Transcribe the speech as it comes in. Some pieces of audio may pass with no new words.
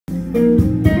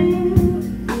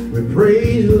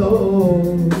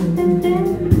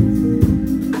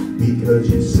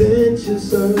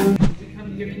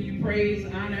praise,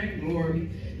 honor, and glory.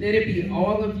 Let it be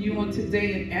all of you on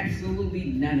today and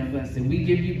absolutely none of us. And we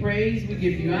give you praise, we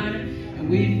give you honor, and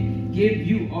we give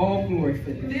you all glory. For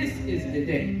this is the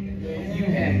day you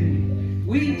have made.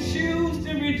 We choose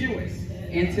to rejoice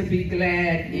and to be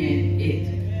glad in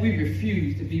it. We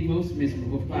refuse to be most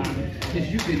miserable, Father,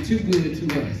 because you've been too good to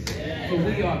us. For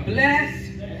we are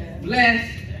blessed,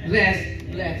 blessed,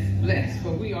 blessed, blessed, blessed.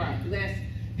 For we are a blessed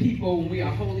people, and we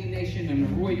are a holy nation and a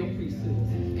royal priesthood.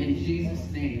 In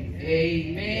Jesus' name,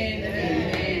 amen,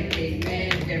 amen,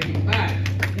 amen, everybody.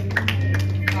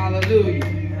 Hallelujah.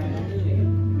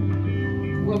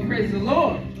 Well, praise the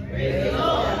Lord. Praise the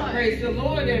Lord. Praise the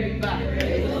Lord, everybody.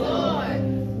 Praise the Lord.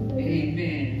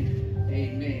 Amen,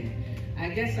 amen. I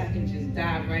guess I can just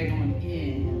dive right on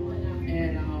in.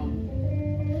 And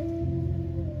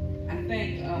I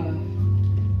thank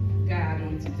God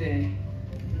on today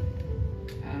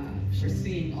for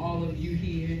seeing all of you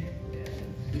here.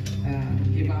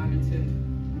 Give honor to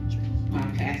my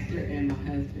pastor and my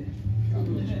husband.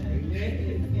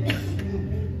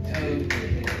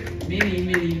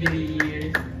 Many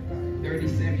years,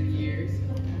 37 years.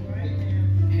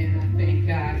 And I thank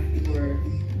God for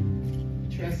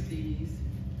trustees,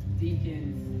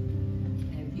 deacons,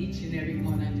 and each and every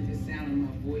one under the sound of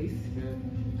my voice.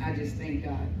 I just thank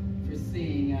God for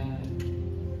seeing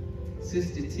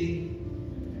Sister T,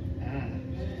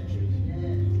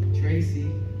 Tracy,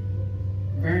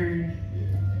 Vern,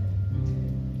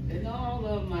 and all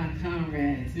of my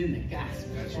comrades in the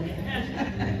gospel.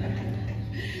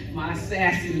 My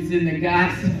assassins in the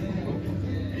gospel.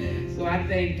 So I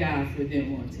thank God for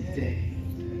them on today.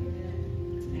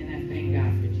 And I thank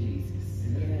God for Jesus.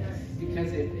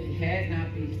 Because if it had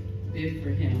not been for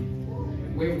him,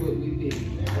 where would we be?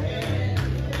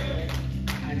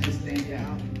 I just thank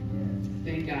God.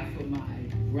 Thank God for my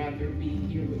brother being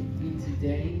here with me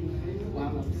today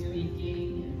while I'm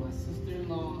speaking, and my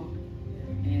sister-in-law,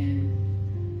 and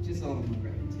just all of my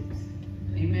relatives.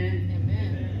 Amen?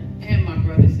 Amen. And my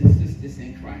brothers and sisters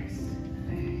in Christ.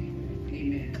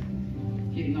 Amen.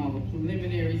 Getting all the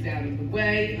preliminaries out of the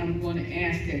way, I'm going to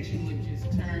ask that you would just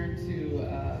turn to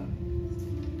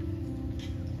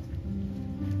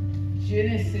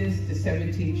Genesis, the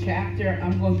 17th chapter.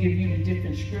 I'm going to give you the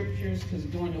different scriptures because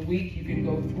during the week you can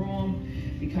go through them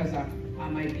because I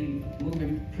might be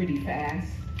moving pretty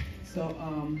fast. So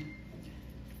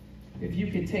if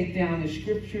you could take down the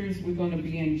scriptures, we're going to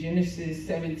be in Genesis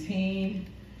 17,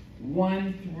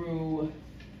 1 through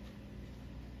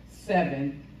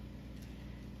 7,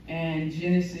 and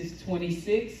Genesis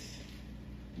 26,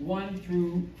 1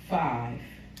 through 5.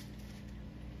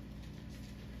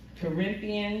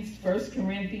 Corinthians, 1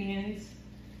 Corinthians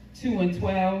 2 and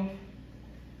 12.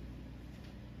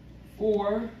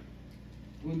 4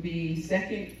 would be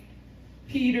 2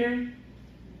 Peter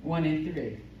 1 and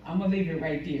 3. I'm going to leave it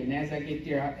right there. And as I get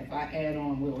there, if I add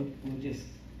on, we'll just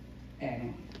add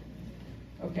on.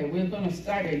 Okay, we're going to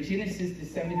start at Genesis, the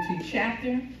 17th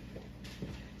chapter,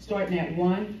 starting at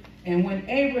 1. And when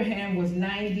Abraham was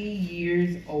 90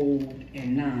 years old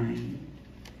and 9,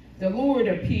 the Lord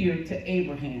appeared to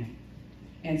Abraham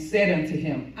and said unto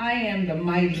him, I am the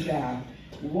mighty God.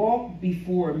 Walk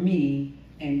before me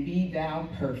and be thou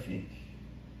perfect.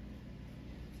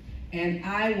 And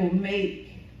I will make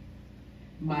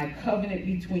my covenant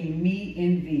between me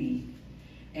and thee,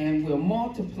 and will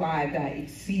multiply thy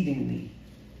exceedingly.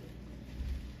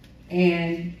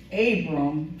 And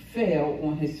Abram fell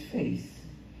on his face,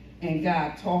 and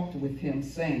God talked with him,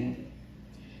 saying,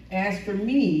 As for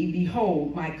me,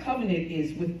 behold, my covenant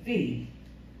is with thee,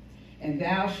 and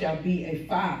thou shalt be a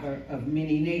father of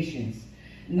many nations.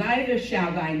 Neither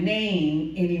shall thy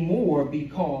name any more be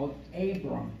called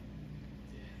Abram,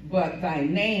 but thy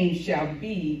name shall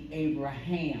be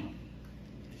Abraham.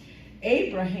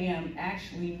 Abraham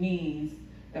actually means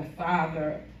the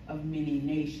father of many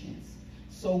nations.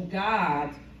 So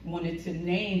God wanted to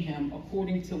name him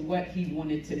according to what he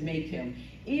wanted to make him,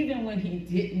 even when he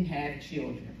didn't have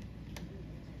children.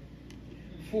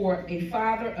 For a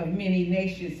father of many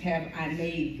nations have I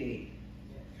made thee.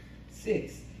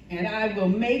 6. And I will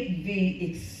make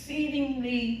thee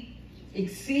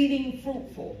exceeding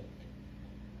fruitful.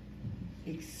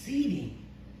 Exceeding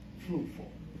fruitful.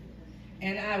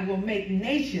 And I will make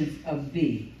nations of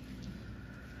thee,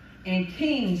 and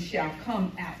kings shall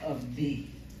come out of thee.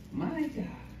 My God.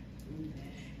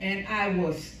 And I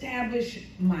will establish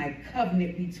my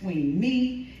covenant between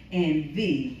me and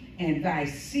thee, and thy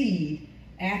seed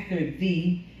after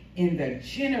thee in the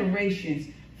generations,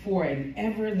 for an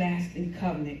everlasting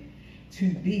covenant,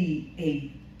 to be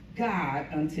a God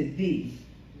unto thee,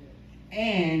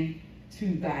 and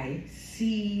to thy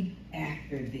seed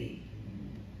after thee.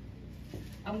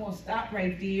 I'm going to stop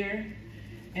right there.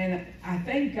 And I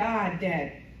thank God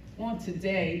that on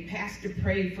today, Pastor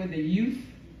prayed for the youth,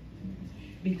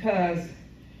 because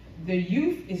the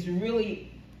youth is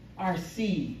really our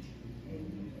seed.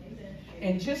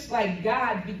 And just like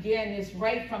God began this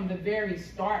right from the very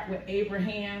start with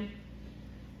Abraham,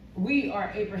 we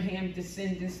are Abraham's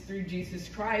descendants through Jesus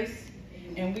Christ.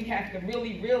 And we have to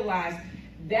really realize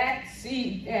that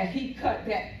seed that he cut,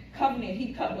 that covenant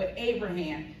he cut with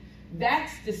Abraham,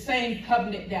 that's the same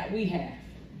covenant that we have.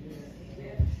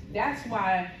 That's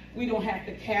why we don't have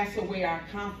to cast away our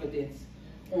confidence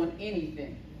on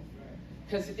anything.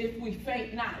 Because if we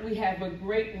faint not, we have a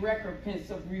great recompense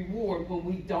of reward when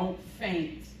we don't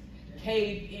faint,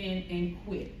 cave in, and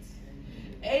quit.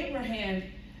 Abraham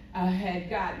had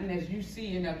gotten, as you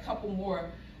see in a couple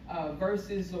more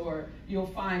verses, or you'll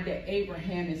find that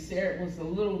Abraham and Sarah was a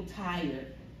little tired.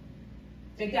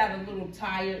 They got a little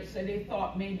tired, so they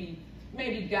thought maybe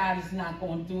God is not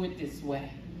going to do it this way.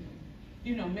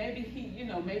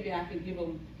 Maybe I could give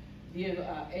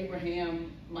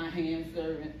Abraham my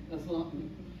handservant or something,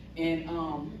 and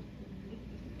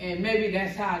maybe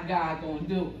that's how God gonna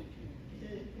do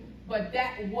it. But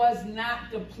that was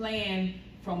not the plan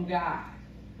from God.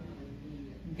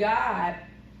 God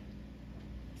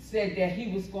said that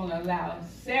he was going to allow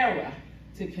Sarah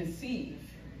to conceive.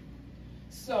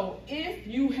 So if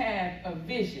you have a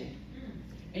vision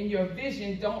and your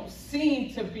vision don't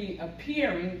seem to be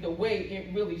appearing the way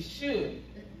it really should,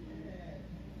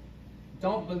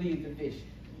 don't believe the vision.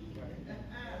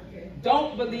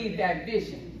 Don't believe that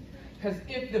vision. Because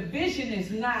if the vision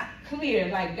is not clear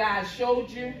like God showed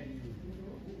you,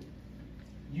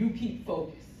 you keep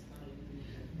focused.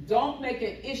 Don't make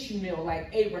an Ishmael like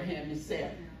Abraham and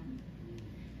Sarah.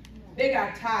 They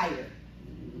got tired.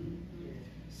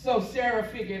 So Sarah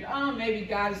figured, maybe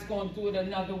God is going to do it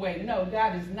another way. No,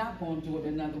 God is not going to do it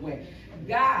another way.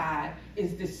 God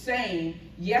is the same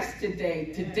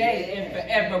yesterday, today, and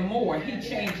forevermore. He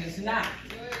changes not.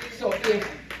 So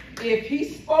if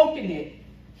he's spoken it,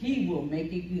 he will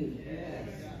make it good.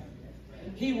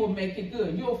 He will make it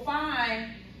good. You'll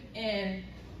find in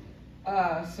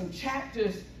some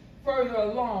chapters further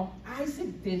along,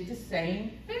 Isaac did the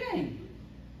same thing.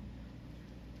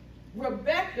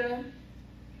 Rebecca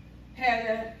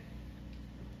had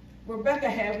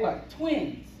what?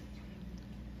 Twins.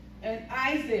 And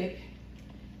Isaac,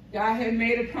 God had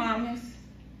made a promise,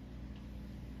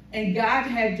 and God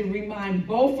had to remind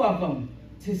both of them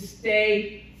to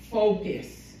stay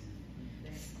focused.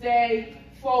 Stay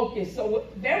focused. So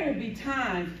there will be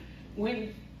times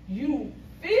when you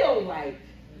feel like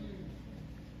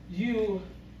you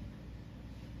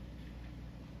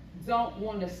don't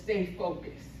want to stay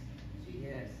focused.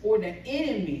 Yes. Or the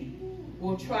enemy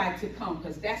will try to come,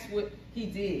 because that's what he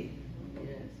did.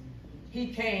 Yes. He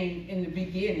came in the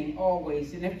beginning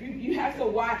always. And if you have to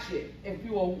watch it if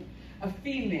you're a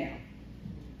female,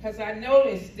 because I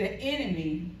noticed the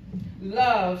enemy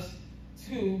loves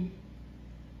to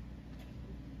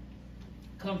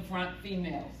confront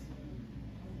females.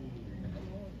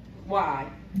 Why?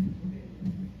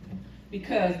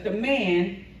 Because the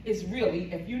man is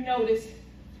really, if you notice,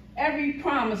 every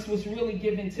promise was really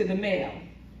given to the male.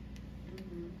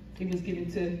 It was given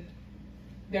to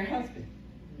their husband.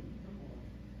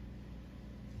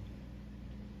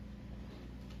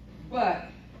 But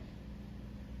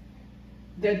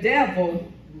the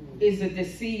devil is a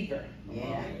deceiver.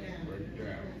 Yeah.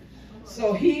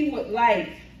 So he would like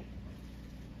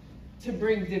to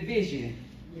bring division.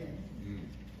 Yes.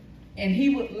 And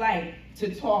he would like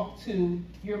to talk to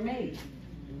your mate.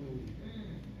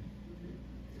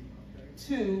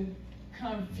 To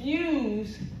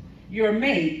confuse your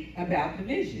mate about the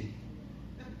vision.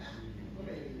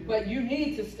 But you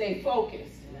need to stay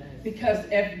focused. Because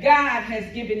if God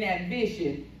has given that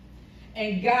vision,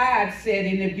 and God said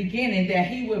in the beginning that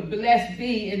he will bless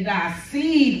thee and thy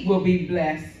seed will be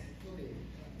blessed,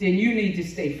 then you need to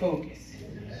stay focused.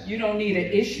 You don't need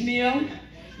an Ishmael.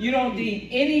 You don't need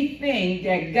anything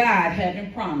that God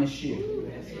hasn't promised you.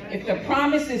 If the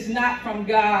promise is not from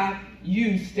God,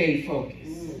 you stay focused.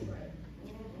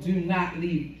 Do not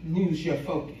lose your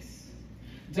focus.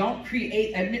 Don't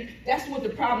create. That's what the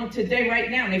problem today,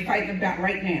 right now, they're fighting about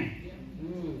right now.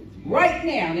 Right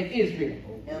now in Israel.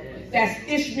 That's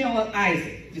Ishmael and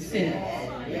Isaac, descendants.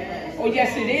 Oh,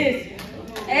 yes, it is.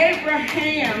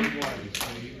 Abraham,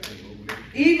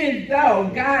 even though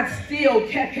God still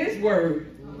kept his word,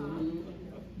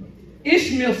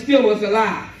 Ishmael still was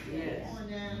alive.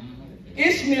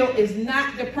 Ishmael is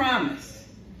not the promise.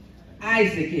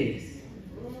 Isaac is.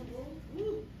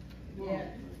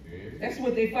 That's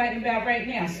what they're fighting about right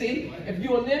now. See, if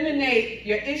you eliminate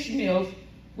your Ishmaels,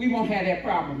 we won't have that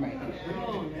problem right now.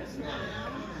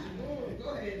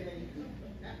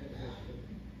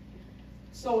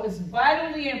 So it's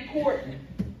vitally important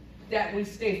that we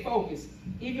stay focused.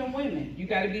 Even women, you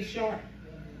got to be sharp.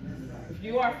 If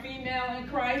you are female in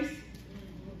Christ,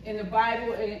 in the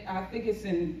Bible, I think it's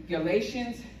in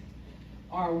Galatians,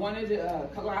 or one of the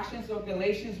Colossians or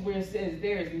Galatians, where it says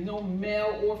there is no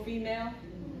male or female.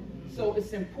 So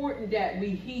it's important that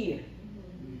we hear,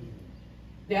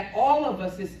 that all of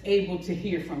us is able to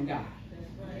hear from God.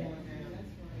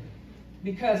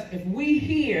 Because if we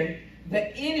hear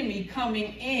the enemy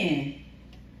coming in,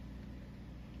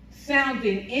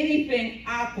 sounding anything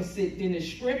opposite than the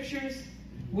scriptures,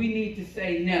 we need to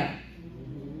say no.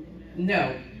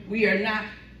 No, we are not,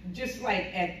 just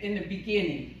like in the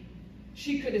beginning.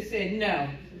 She could have said no.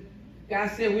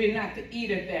 God said we're not to eat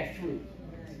of that fruit.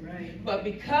 Right. But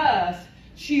because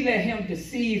she let him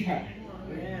deceive her,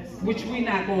 which we're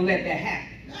not going to let that happen.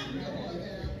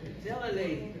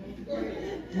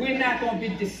 We're not going to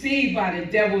be deceived by the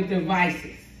devil's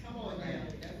devices.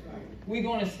 We're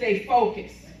going to stay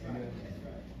focused.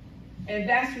 And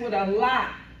that's what a lot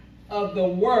of the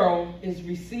world is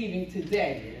receiving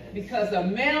today. Because a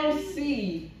male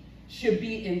seed should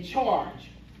be in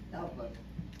charge.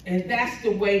 And that's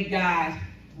the way God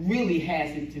really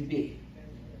has it to be.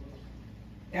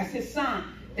 That's his son.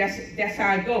 That's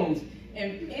how it goes.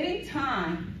 And any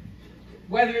time,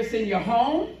 whether it's in your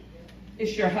home,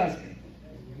 it's your husband.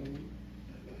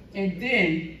 And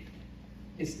then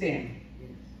it's them.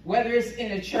 Whether it's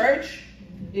in a church,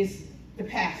 it's the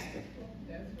pastor.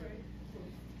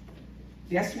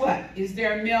 Guess what? Is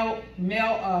there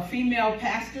female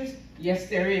pastors? Yes,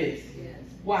 there is. Yes.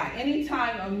 Why?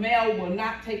 Anytime a male will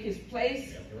not take his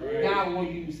place, God will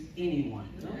use anyone.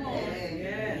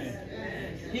 Yes.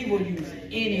 He will use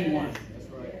anyone.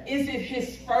 Is it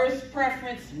his first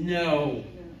preference? No,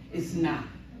 it's not.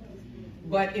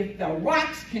 But if the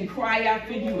rocks can cry out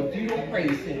for you if you don't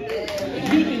praise him,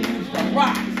 if he can use the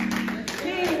rocks,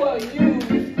 he will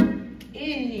use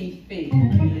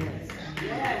anything.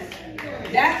 Yes.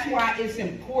 That's why it's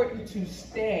important to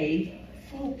stay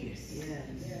focused.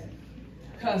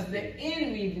 Because the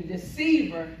enemy, the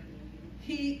deceiver,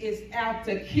 he is out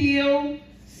to kill,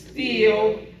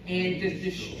 steal, and to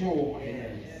destroy.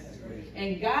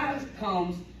 And God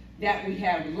comes that we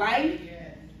have life,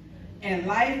 and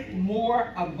life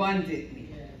more abundantly.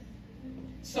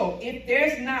 So if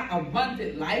there's not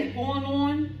abundant life going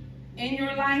on in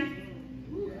your life,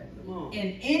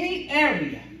 in any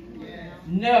area,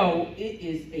 no, it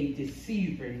is a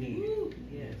deceiver near.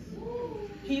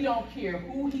 He don't care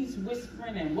who he's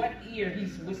whispering and what ear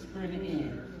he's whispering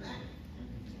in.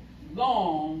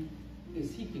 Long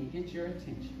as he can get your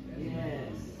attention.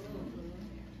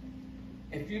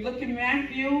 If you look in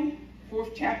Matthew,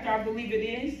 4th chapter, I believe it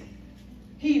is,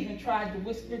 he even tried to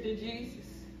whisper to Jesus.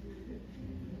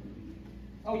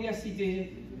 Oh, yes, he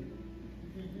did.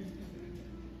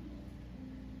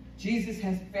 Jesus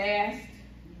has fasted.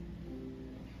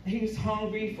 He was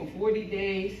hungry for 40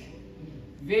 days,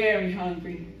 very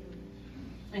hungry.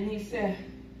 And he said,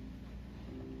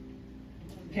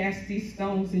 cast these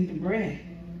stones into bread.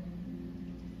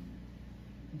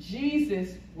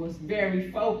 Jesus was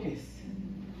very focused.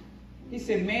 He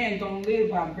said, man don't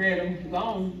live by bread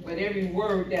alone, but every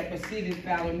word that proceedeth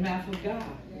out of the mouth of God.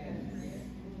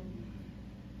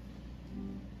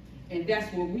 And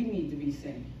that's what we need to be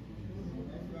saying.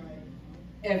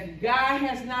 If God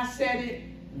has not said it,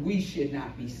 we should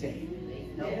not be saying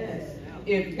it.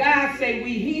 If God say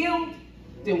we healed,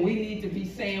 then we need to be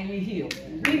saying we healed.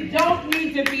 We don't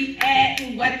need to be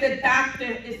adding what the doctor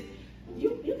is.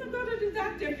 You can go to the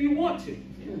doctor if you want to.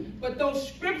 But those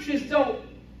scriptures don't.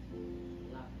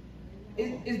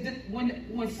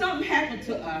 When something happened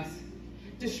to us,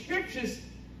 the scriptures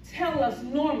tell us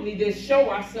normally to show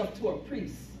ourselves to a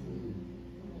priest.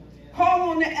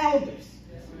 Call on the elders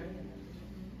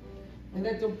and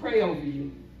let them pray over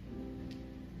you.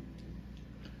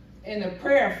 And the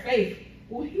prayer of faith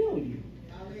will heal you.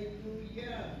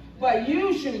 Hallelujah. But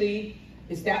usually,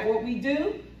 is that what we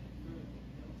do?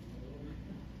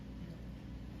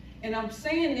 And I'm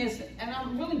saying this, and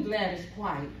I'm really glad it's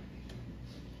quiet,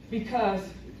 because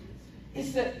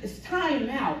it's time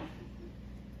out.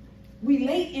 We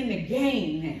late in the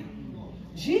game now.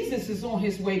 Jesus is on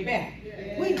his way back.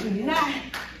 We do not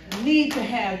need to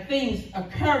have things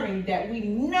occurring that we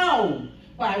know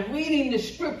by reading the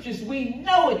scriptures, we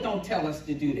know it don't tell us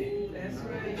to do that. That's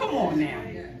right. Come on now.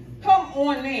 Come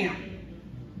on now.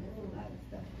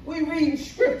 We read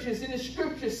scriptures, and the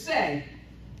scriptures say,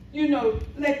 you know,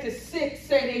 let the sick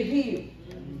say they healed.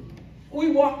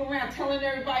 We walk around telling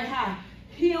everybody how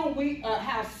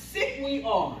how sick we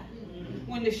are,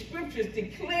 when the scriptures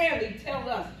clearly tell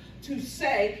us to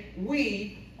say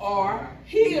we are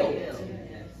healed.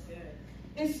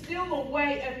 It's still a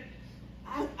way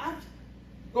of,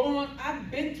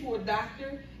 I've been to a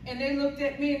doctor and they looked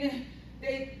at me and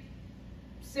they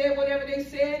said whatever they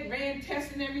said, ran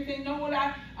tests and everything. Know what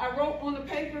I wrote on the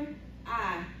paper?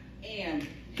 I am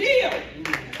healed.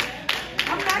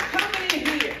 I'm not coming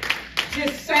in here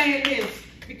just saying this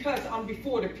because I'm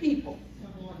before the people.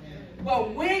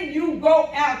 But when you go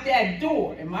out that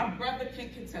door, and my brother can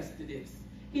contest to this,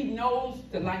 he knows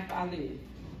the life I live.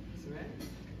 That's right.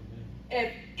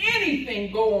 If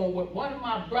anything go on with one of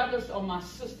my brothers or my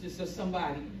sisters or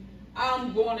somebody,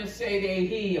 I'm going to say they're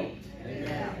healed.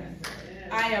 Amen.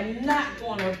 I am not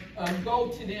going to go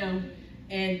to them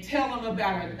and tell them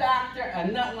about a doctor or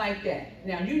nothing like that.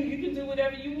 Now, you can do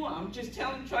whatever you want. I'm just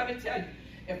trying to tell you.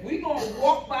 If we're going to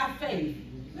walk by faith,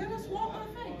 let us walk by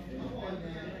faith.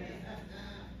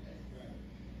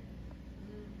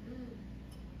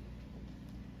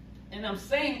 And I'm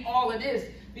saying all of this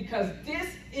because this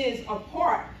is a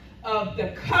part of the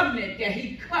covenant that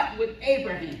he cut with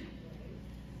Abraham.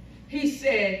 He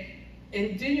said,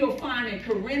 and then you'll find in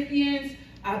Corinthians,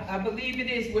 I believe it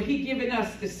is, where he given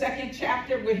us the 2nd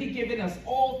chapter, where he given us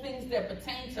all things that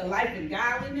pertain to life and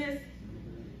godliness.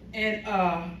 And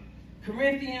 1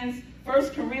 Corinthians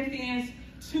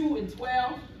 2 and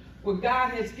 12, where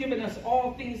God has given us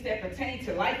all things that pertain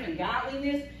to life and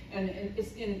godliness. And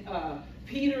it's in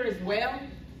Peter as well.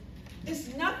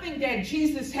 It's nothing that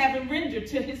Jesus haven't rendered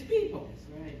to his people.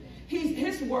 Right.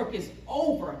 His work is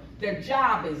over. The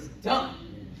job is done.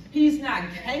 He's not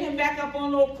hanging back up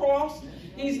on no cross.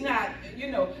 He's not,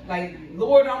 like,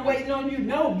 Lord, I'm waiting on you.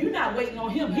 No, you're not waiting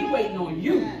on him. He's waiting on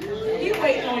you. He's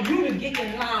waiting on you to get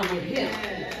in line with him.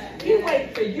 He's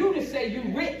waiting for you to say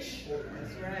you're rich.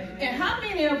 And how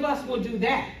many of us will do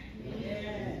that?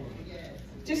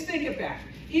 Just think about it.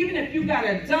 Even if you got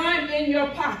a dime in your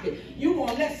pocket, you're going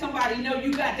to let somebody know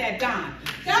you got that dime.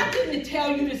 God didn't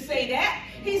tell you to say that.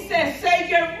 He said, say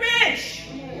you're rich.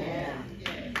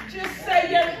 Just say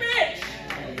you're rich.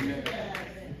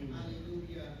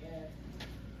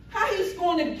 How he's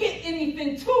going to get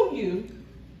anything to you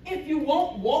if you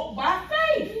won't walk by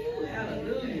faith?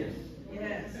 Hallelujah.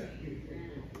 Yes.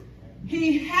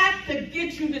 He has to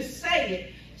get you to say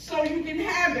it so you can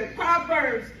have it.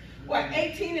 Proverbs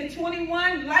 18 and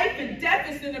 21, life and death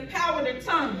is in the power of the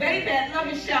tongue. They that love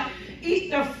it shall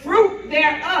eat the fruit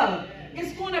thereof.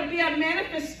 It's going to be a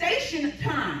manifestation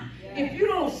time. If you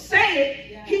don't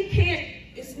say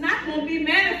it, it's not going to be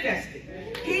manifested.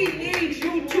 He needs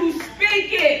you to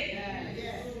speak it.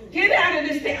 Get out of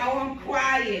this thing. Oh, I'm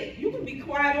quiet. You can be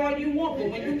quiet all you want,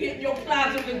 but when you get in your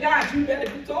closet with God, you better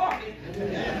be talking.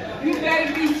 You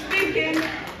better be speaking,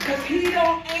 because he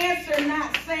don't answer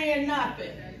not saying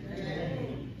nothing.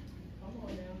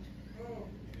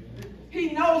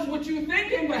 He knows what you're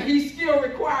thinking, but he still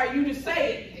requires you to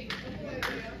say it.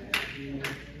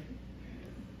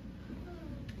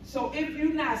 So if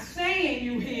you're not saying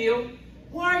you healed,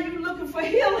 why are you looking for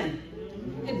healing?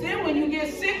 And then when you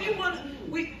get sick,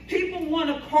 people want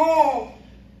to call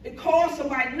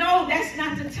somebody. No, that's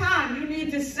not the time. You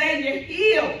need to say you're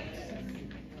healed.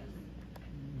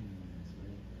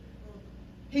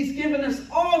 He's given us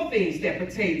all things that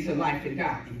pertain to life and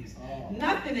godliness.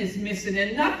 Nothing is missing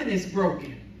and nothing is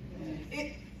broken.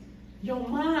 Your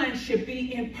mind should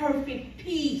be in perfect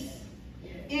peace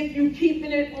if you're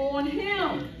keeping it on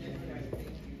him.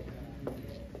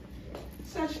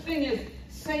 Such thing as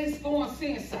saints going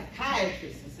seeing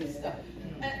psychiatrists and stuff.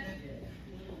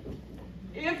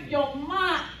 If your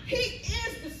mind, he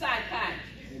is the psychiatrist.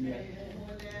 Amen.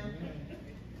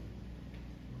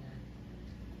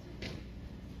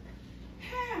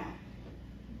 How?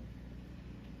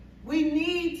 We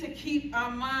need to keep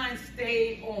our mind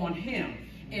stayed on him.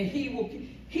 And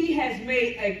he has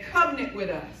made a covenant with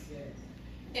us.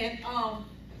 And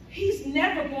he's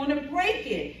never going to break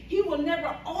it. He will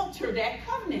never alter that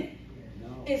covenant.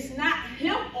 It's not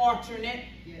him altering it.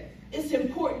 It's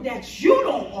important that you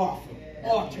don't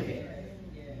alter it.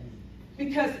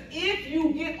 Because if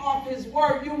you get off his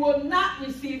word, you will not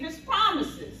receive his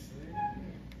promises.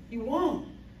 You won't.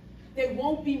 They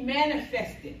won't be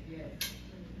manifested.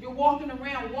 You're walking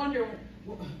around wondering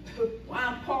why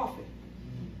I'm coughing.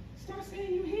 Start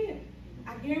saying you're here.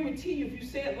 I guarantee you, if you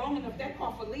say it long enough, that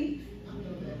cough will leave.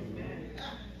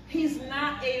 He's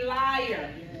not a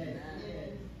liar.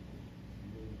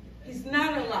 He's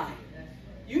not a liar.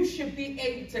 You should be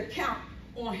able to count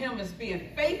on him as being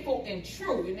faithful and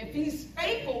true. And if he's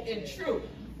faithful and true,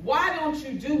 why don't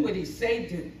you do what he say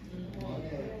do?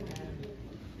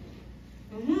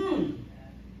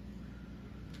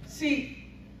 See,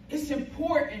 it's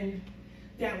important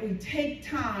that we take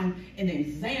time and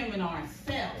examine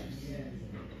ourselves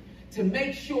to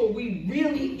make sure we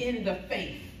really in the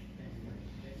faith.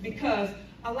 Because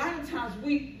a lot of times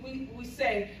we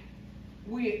say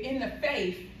we're in the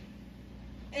faith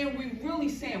and we really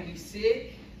saying we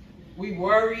sick, we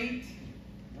worried,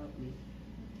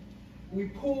 we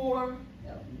poor,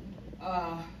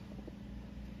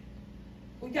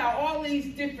 we got all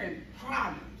these different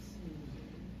problems.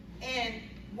 And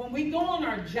when we go on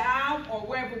our job or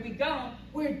wherever we go,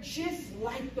 we're just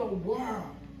like the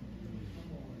world.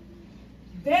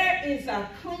 There is a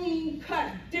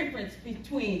clean-cut difference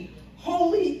between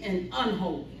holy and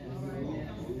unholy.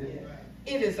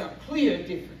 It is a clear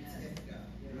difference.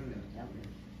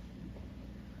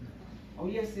 Oh,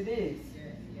 yes, it is.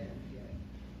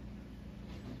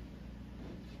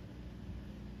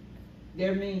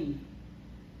 They're mean.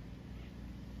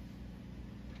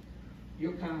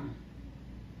 You're kind.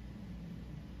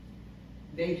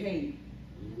 They hate.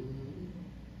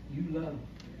 You love.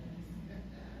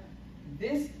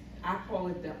 This, I call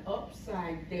it the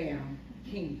upside down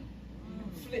kingdom.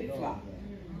 Flip-flop.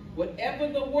 Whatever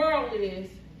the world is,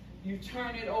 you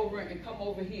turn it over and come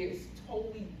over here. It's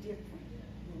totally different.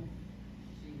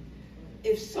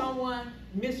 If someone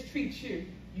mistreats you,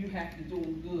 you have to do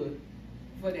them good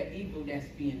for the evil that's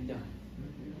being done.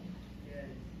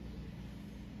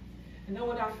 You know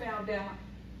what I found out?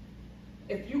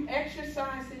 If you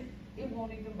exercise it, it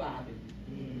won't even bother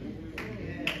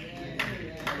you.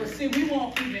 But see, we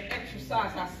won't even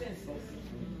exercise our senses.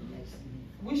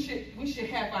 We should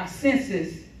have our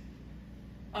senses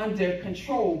under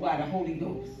control by the Holy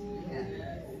Ghost.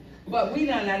 But we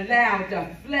don't allow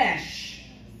the flesh.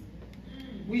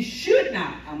 We should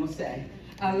not, I'm going to say,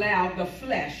 allow the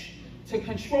flesh to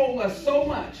control us so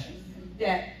much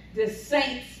that the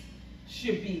saints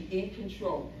should be in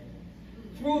control.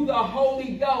 Through the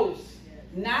Holy Ghost,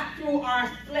 not through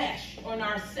our flesh or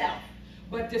ourselves,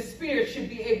 but the Spirit should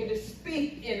be able to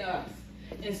speak in us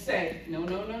and say, no,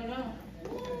 no, no, no.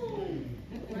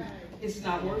 It's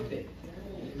not worth it.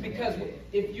 Because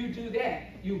if you do that,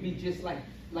 you'll be just like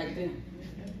them.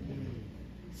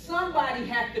 Somebody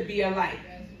has to be a light.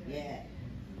 Yeah.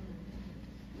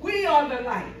 We are the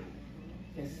light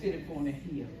that sitteth on a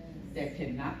hill that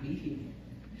cannot be hidden.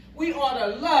 We ought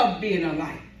to love being a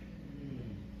light.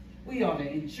 We ought to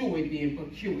enjoy being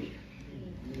peculiar.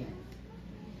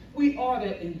 We ought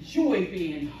to enjoy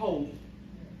being holy.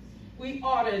 We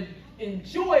ought to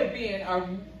enjoy being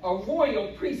a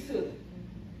royal priesthood.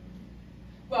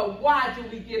 But why do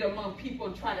we get among people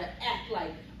and try to act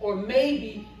like, or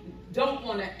maybe don't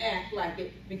want to act like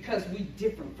it because we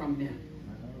different from them?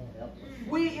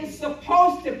 It's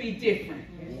supposed to be different.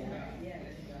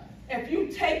 If you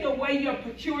take away your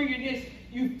peculiarness,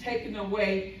 you've taken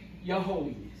away your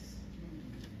holiness.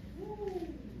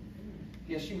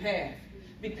 Yes, you have.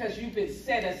 Because you've been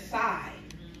set aside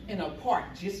and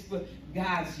apart just for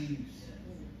God's use.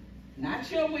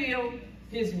 Not your will,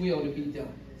 his will to be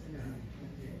done.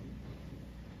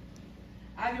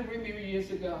 I can remember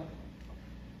years ago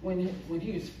when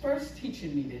he was first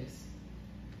teaching me this,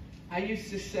 I used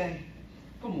to say,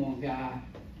 come on, God,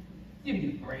 give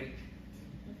me a break.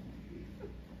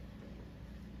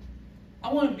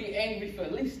 I want to be angry for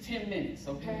at least 10 minutes,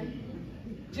 okay?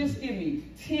 Just give me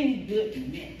 10 good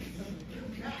minutes.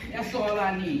 That's all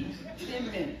I need, 10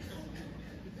 minutes.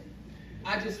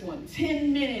 I just want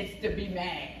 10 minutes to be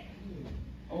mad,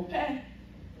 okay?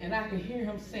 And I could hear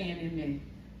him saying in me,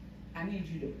 I need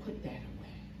you to put that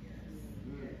away.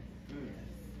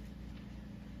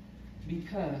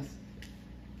 Because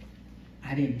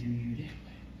I didn't do you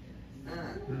that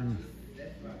way.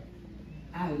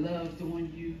 I loved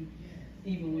on you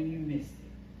even when you missed it.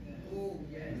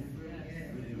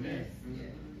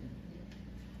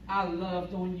 I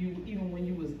loved on you even when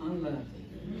you was unlovely.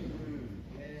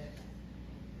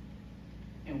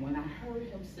 And when I heard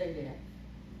him say that,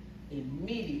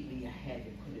 immediately I had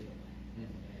to put it away.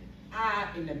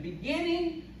 In the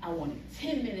beginning, I wanted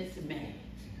 10 minutes of marriage.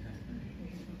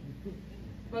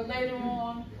 But later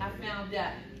on, I found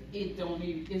out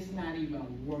it's not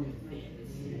even worth it.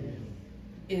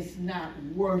 It's not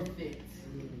worth it.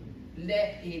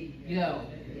 Let it go.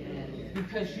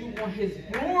 Because you want his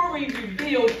glory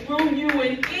revealed through you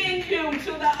and in you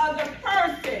to the other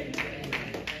person.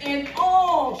 And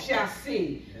all shall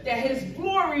see that his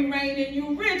glory reign in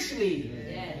you richly.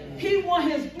 He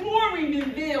wants his glory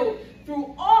revealed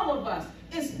through all of us.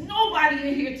 It's nobody somebody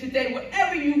in here today,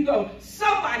 wherever you go,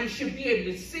 somebody should be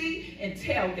able to see and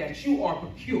tell that you are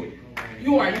peculiar.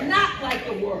 You are not like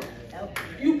the world.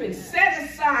 You've been set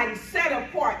aside and set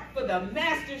apart for the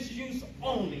master's use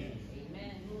only.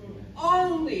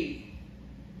 Only.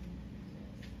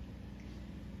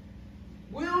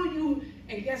 Will you,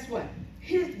 and guess what?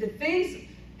 His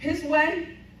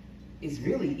way is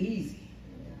really easy.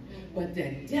 But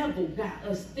the devil got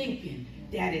us thinking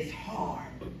that it's hard.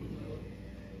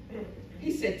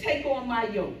 He said, take on my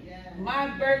yoke.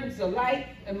 My burdens are light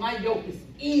and my yoke is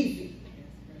easy.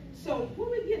 So when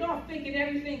we get off thinking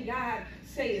everything God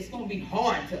say is going to be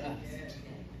hard to us,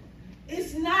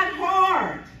 it's not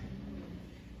hard.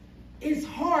 It's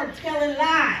hard telling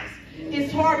lies.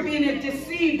 It's hard being a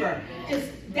deceiver.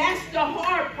 That's the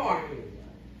hard part.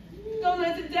 Don't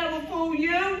let the devil fool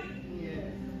you.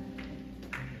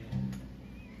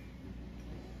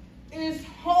 It's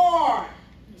hard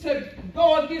to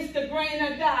go against the grain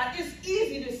of God. It's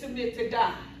easy to submit to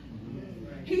God.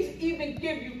 He's even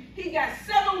give you, he got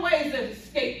 7 ways to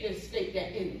escape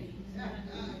that enemy.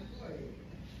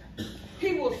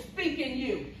 He will speak in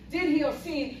you. Then he'll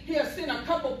send a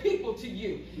couple people to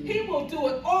you. He will do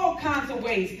it all kinds of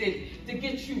ways to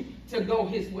get you to go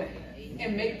his way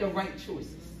and make the right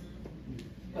choices.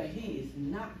 But he is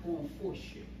not going to force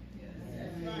you.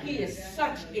 He is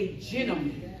such a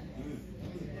gentleman.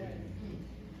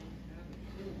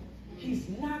 He's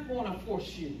not going to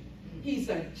force you. He's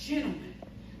a gentleman.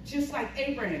 Just like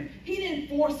Abraham. He didn't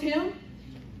force him.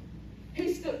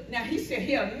 Now he said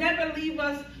he'll never leave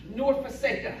us nor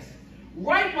forsake us.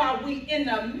 Right while we in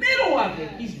the middle of it,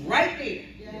 he's right there.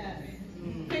 Yes.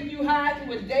 Think you hiding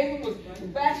when David was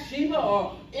with Bathsheba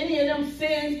or any of them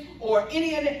sins or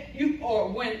any of that, or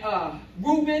when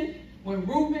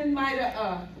Reuben might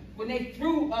have when they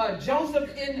threw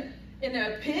Joseph in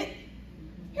a pit,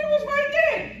 he was right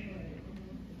there.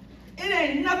 It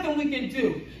ain't nothing we can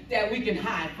do that we can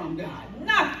hide from God.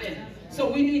 Nothing.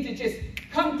 So we need to just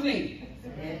come clean.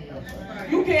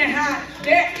 You can't hide.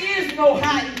 There is no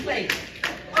hiding place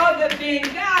other than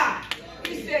God.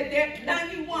 He said that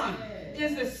 91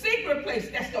 is a secret place.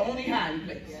 That's the only hiding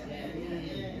place.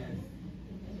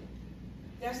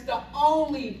 That's the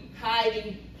only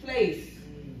hiding place.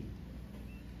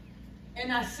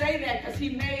 And I say that because he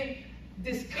made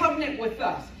this covenant with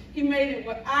us. He made it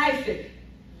with Isaac,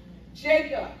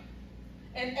 Jacob,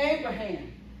 and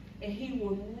Abraham. And he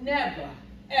will never,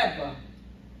 ever,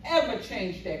 ever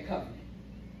change that covenant.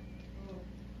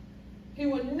 He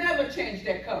will never change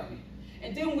that covenant.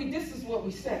 And then this is what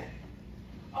we say.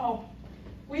 Oh,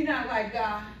 we're not like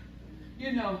God.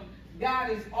 You know, God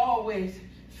is always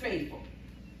faithful.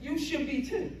 You should be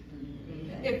too.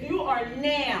 If you are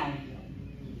now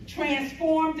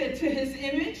transformed into his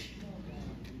image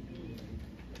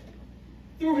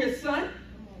through his son,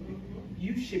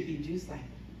 you should be just like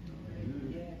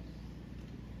him.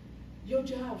 Your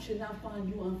job should not find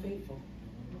you unfaithful.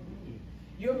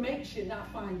 Your mate should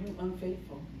not find you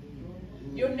unfaithful.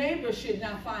 Your neighbor should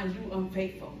not find you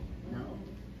unfaithful. No.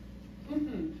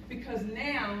 Because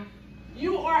now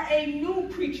you are a new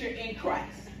creature in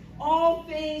Christ. All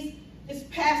things is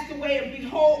passed away, and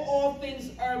behold, all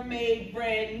things are made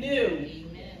brand new.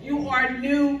 Amen. You are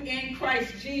new in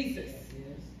Christ Jesus.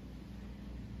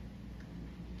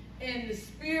 And the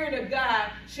Spirit of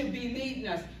God should be leading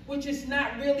us, which is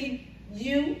not really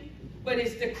you, but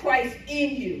it's the Christ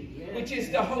in you, which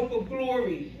is the hope of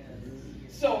glory.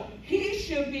 So he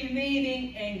should be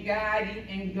leading and guiding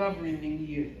and governing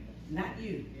you, not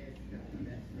you.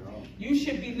 You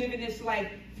should be living this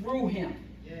life through him.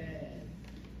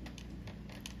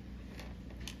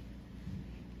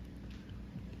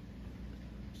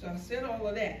 So I said all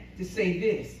of that to say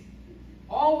this.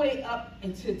 All the way up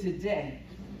until today,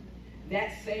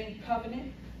 that same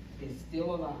covenant is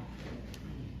still alive.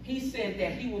 He said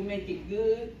that he will make it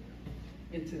good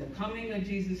into the coming of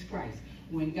Jesus Christ.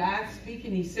 When God's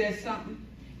speaking, he says something,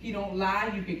 he don't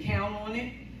lie, you can count on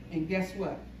it, and guess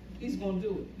what? He's going to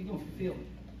do it. He's going to fulfill it.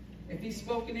 If he's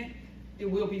spoken it, it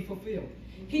will be fulfilled.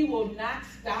 He will not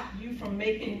stop you from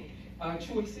making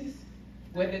choices,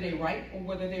 whether they're right or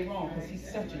whether they're wrong, because he's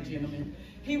such a gentleman.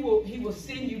 He will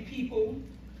send you people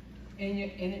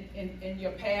in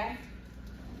your path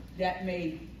that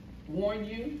may warn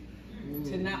you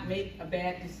to not make a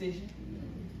bad decision.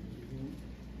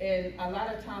 And a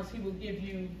lot of times he will give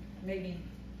you maybe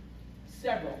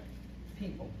several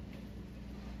people.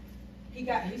 He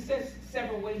says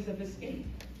several ways of escape.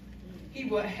 He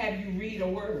will have you read a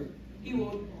word. He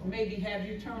will maybe have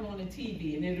you turn on the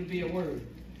TV and it'll be a word.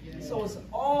 So it's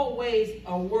always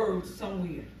a word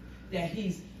somewhere that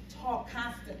he's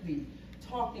constantly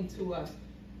talking to us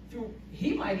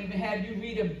He might even have you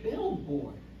read a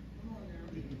billboard.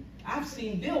 I've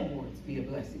seen billboards be a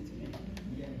blessing to me.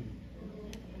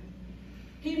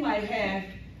 He might have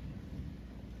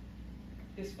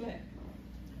his flag.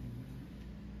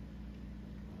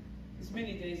 There's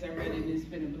many days I read it and it's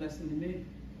been a blessing to me.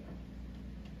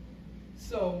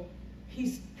 So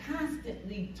he's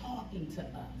constantly talking to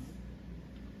us.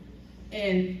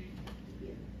 And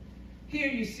here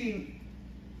you see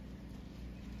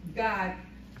God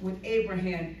with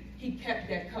Abraham, he kept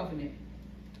that covenant.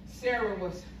 Sarah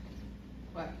was,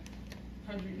 what,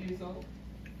 100 years old?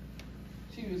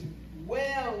 She was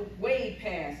way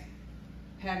past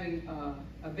having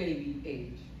a baby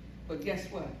age. But guess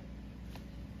what?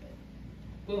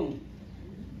 Boom.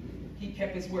 He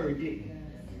kept his word, didn't he?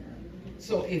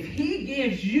 So if he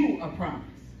gives you a promise,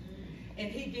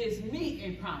 and he gives me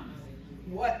a promise,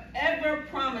 whatever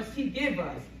promise he gives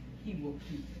us, he will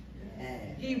keep it.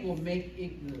 He will make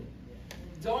it good.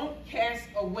 Don't cast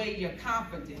away your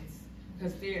confidence,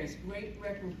 because there is great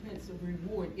recompense of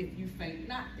reward if you faint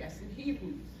not. That's in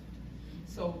Hebrews.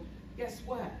 So guess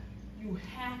what? You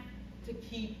have to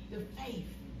keep the faith.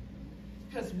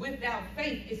 Because without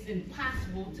faith, it's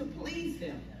impossible to please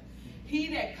him. He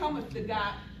that cometh to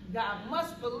God, God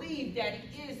must believe that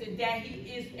he is, and that he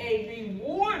is a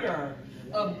rewarder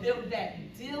of them that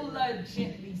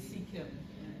diligently seek him.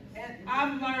 And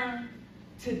I've learned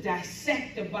to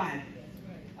dissect the Bible.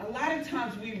 A lot of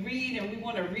times we read and we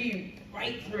want to read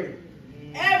right through.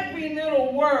 Every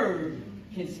little word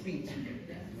can speak to you.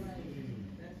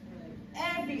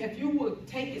 If you would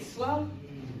take it slow,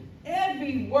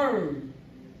 every word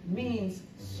means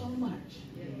so much.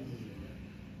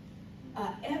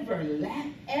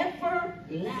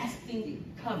 Everlasting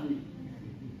covenant.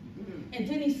 And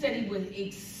then he said he would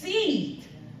exceed.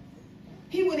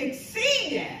 He would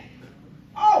exceed that.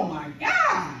 Oh my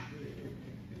God.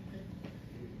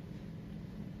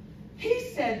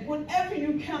 He said, whenever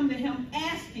you come to him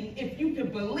asking, if you can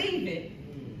believe it,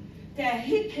 that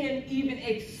he can even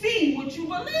exceed what you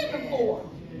believe it for.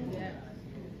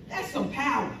 That's some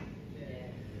power.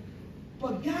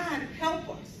 But God, help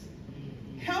us.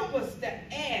 Help us to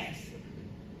ask.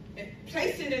 And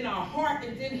place it in our heart,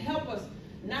 and then help us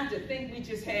not to think we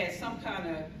just had some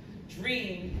kind of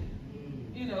dream.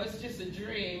 You know, it's just a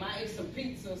dream. I ate some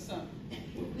pizza or something.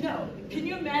 No. Can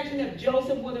you imagine if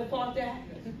Joseph would have thought that?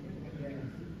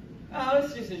 Oh,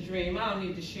 it's just a dream. I don't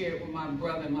need to share it with my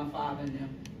brother and my father and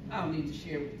them. I don't need to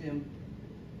share it with them.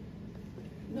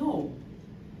 No.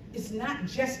 It's not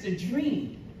just a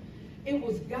dream. It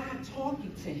was God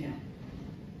talking to him,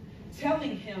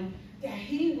 telling him that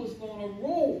he was going to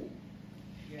rule,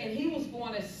 and he was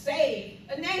going to save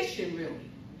a nation, really,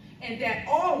 and that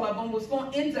all of them was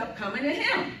going to end up coming to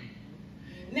him.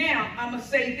 Now, I'm going to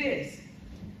say this.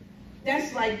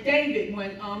 That's like David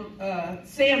when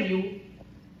Samuel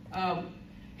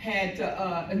had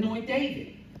to anoint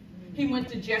David. He went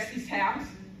to Jesse's house.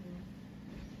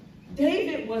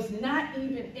 David was not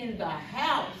even in the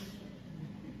house.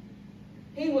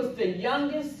 He was the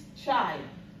youngest child.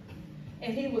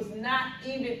 And he was not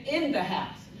even in the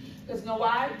house. Because you know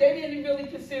why? They didn't really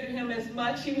consider him as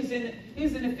much. He was in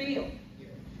the field.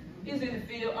 He was in the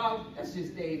field. Oh, that's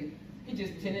just David. He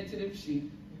just tended to the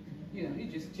sheep. You know, he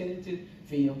just tended to the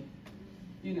field.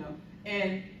 You know.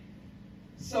 And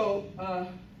so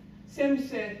Samuel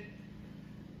said,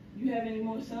 you have any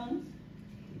more sons?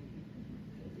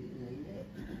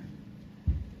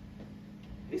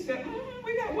 He said,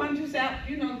 we got one just out,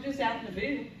 you know, just out in the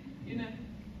field, you know.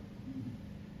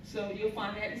 So you'll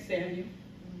find that in Samuel,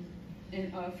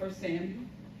 in 1 Samuel.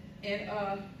 And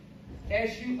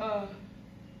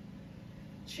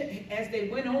as they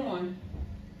went on,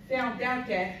 found out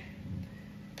that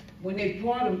when they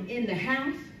brought him in the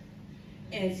house,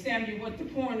 and Samuel went to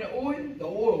pour in the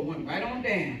oil went right on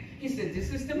down. He said,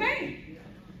 this is the man.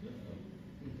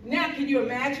 Now, can you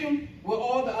imagine what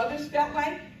all the others felt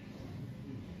like?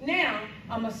 Now,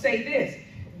 I'm going to say this.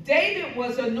 David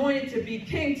was anointed to be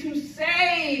king to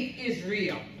save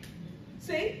Israel.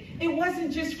 See? It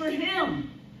wasn't just for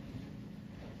him.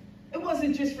 It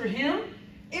wasn't just for him.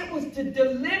 It was to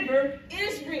deliver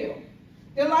Israel.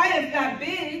 Goliath got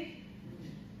big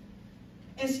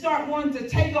and start wanting to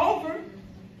take over.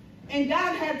 And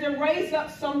God had to raise up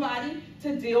somebody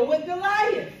to deal with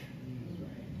Goliath.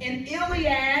 And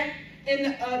Eliab and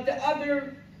the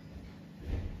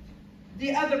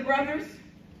other brothers,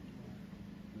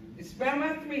 it's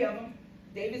about 3 of them,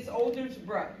 David's older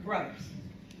brothers.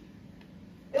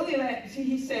 Eliab, see,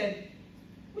 he said,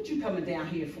 what you coming down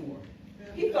here for?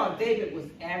 He thought David was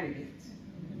arrogant.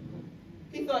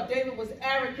 He thought David was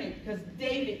arrogant because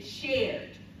David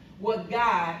shared what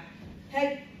God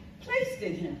had placed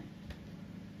in him.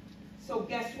 So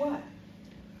guess what?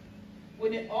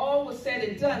 When it all was said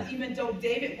and done, even though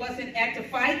David wasn't at the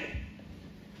fight,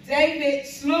 David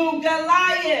slew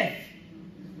Goliath.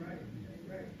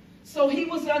 So he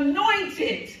was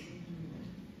anointed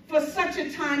for such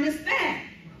a time as that.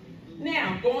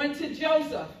 Now, going to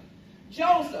Joseph.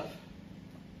 Joseph,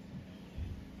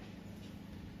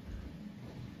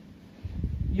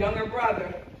 younger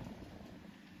brother,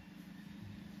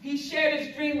 he shared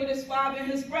his dream with his father and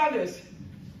his brothers.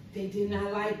 They did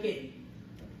not like it.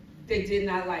 They did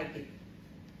not like it.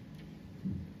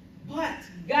 But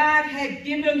God had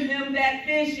given him that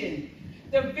vision.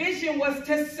 The vision was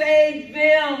to save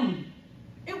them.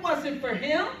 It wasn't for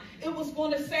him. It was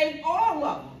going to save all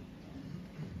of them.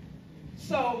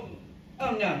 So,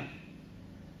 oh no.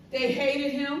 They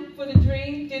hated him for the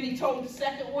dream. Then he told the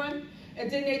second one.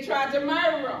 And then they tried to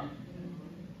murder him.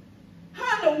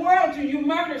 How in the world do you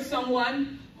murder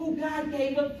someone who God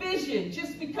gave a vision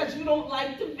just because you don't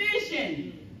like the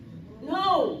vision?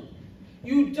 No,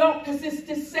 you don't, because it's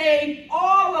to save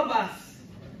all of us.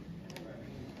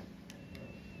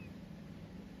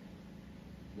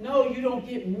 No, you don't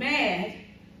get mad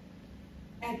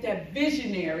at that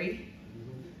visionary.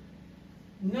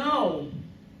 No,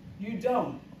 you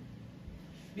don't.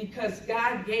 Because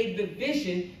God gave the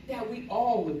vision that we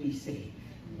all would be saved.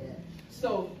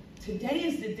 So today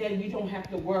is the day we don't have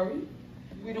to worry.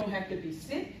 We don't have to be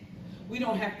sick. We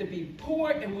don't have to be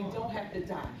poor, and we don't have to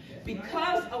die.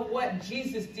 Because of what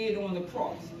Jesus did on the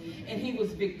cross, and he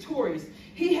was victorious,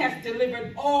 he has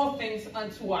delivered all things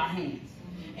unto our hands.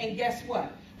 And guess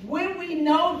what? When we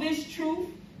know this truth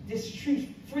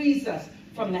frees us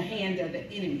from the hand of the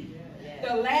enemy.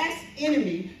 The last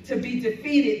enemy to be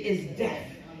defeated is death.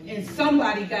 And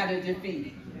somebody got to defeat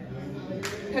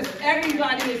it. Because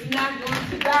everybody is not going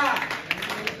to die.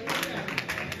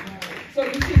 So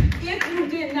you see, if you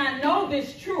did not know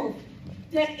this truth,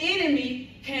 the enemy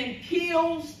can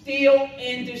kill, steal,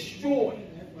 and destroy.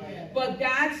 But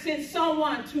God sent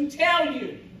someone to tell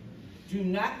you, do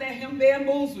not let him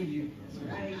bamboozle you.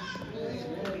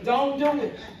 Don't do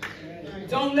it.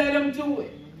 Don't let him do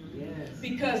it.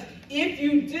 Because if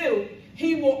you do,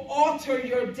 he will alter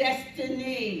your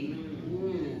destiny.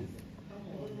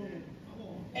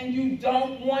 And you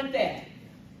don't want that.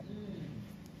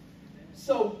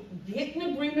 So get in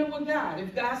agreement with God.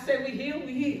 If God said we heal,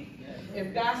 we heal.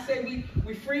 If God said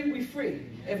we free, we free.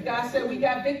 If God said we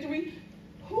got victory,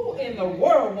 who in the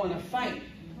world want to fight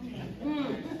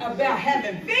about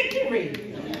having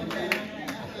victory?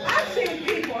 I've seen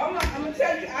people, I'm going to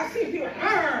tell you, I've seen people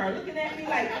looking at me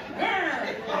like,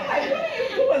 I'm like, what are you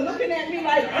doing looking at me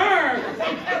like, because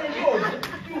I'm telling you,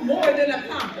 you're more than a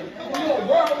conqueror. You're a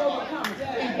world overcomer.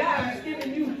 And God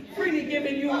is freely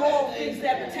giving you all things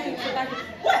that pertain to life.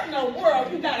 What in the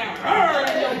world you got a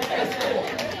in your face for?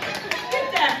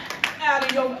 Get that out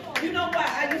of your, you know what,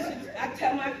 I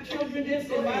tell my children this,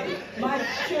 and my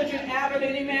children, Albert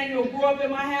and Emmanuel, grew up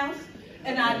in my house,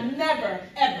 and I never,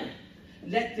 ever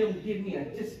let them give me a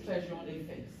displeasure on their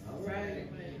face. All right.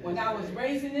 When I was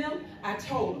raising them, I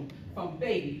told them, from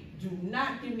baby, do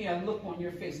not give me a look on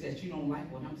your face that you don't like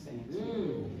what I'm saying to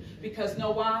you. Because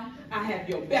know why? I have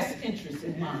your best interest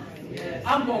in mind. Yes.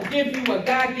 I'm going to give you what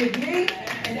God gives me,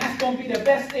 and that's going to be the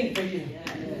best thing for you.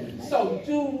 Yes. So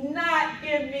do not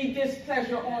give me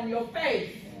displeasure on your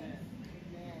face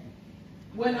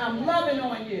when I'm loving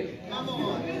on you. Come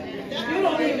on. You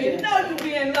don't even know you're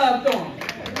being loved on.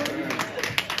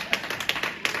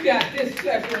 You got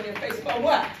displeasure on your face for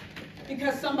what?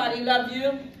 Because somebody loved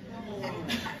you?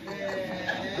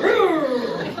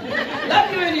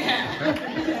 Love you anyhow.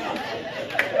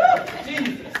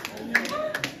 Jesus.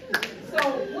 So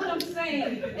what I'm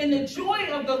saying, and the joy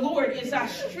of the Lord is our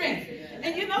strength.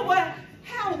 And you know what?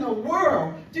 How in the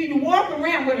world do you walk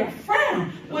around with a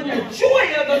frown when the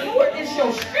joy of the Lord is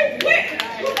your strength?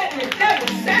 You let the devil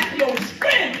sap your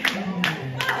strength.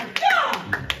 My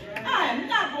God, I am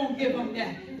not going to give him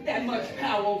that much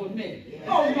power over me.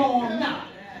 Oh, no, I'm not.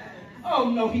 Oh,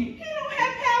 no, he don't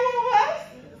have power over us.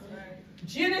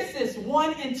 Genesis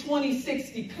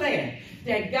 1:26 declare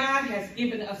that God has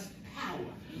given us power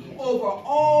over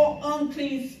all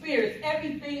unclean spirits,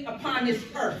 everything upon this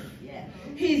earth.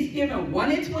 He's given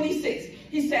 1:26.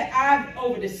 He said, I've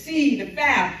over the sea, the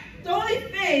fowl. The only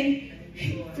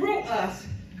thing through us,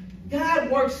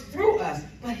 God works through us,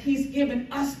 but he's given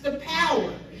us the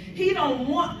power. He don't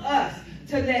want us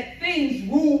to let things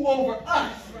rule over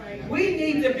us. We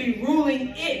need to be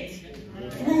ruling it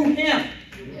through him.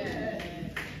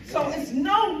 So it's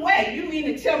no way you mean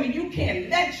to tell me you can't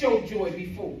let your joy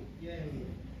be full.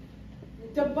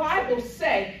 The Bible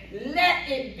says let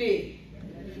it be.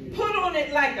 Put on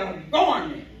it like a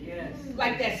garment. Yes.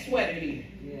 Like that sweater here.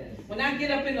 Yes. When I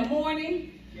get up in the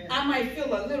morning, I might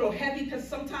feel a little heavy because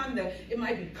sometimes it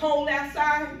might be cold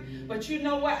outside. But you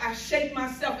know what? I shake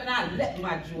myself and I let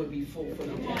my joy be full for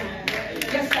the day.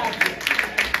 Yes, I do.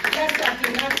 Yes, I do.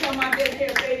 And I tell my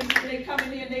daycare babies when they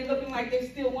coming in, they looking like they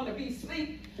still want to be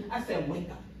asleep. I said, wake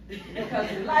up. Because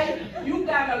life, you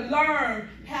got to learn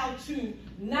how to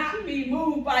not be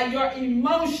moved by your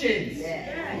emotions.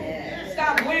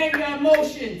 Stop wearing your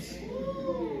emotions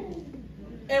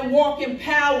and walk in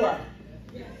power.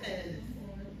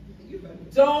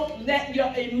 Don't let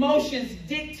your emotions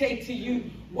dictate to you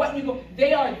what you go.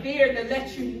 They are there to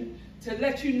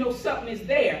let you know something is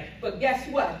there. But guess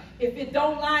what? If it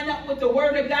don't line up with the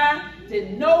word of God,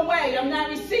 then no way, I'm not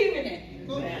receiving it.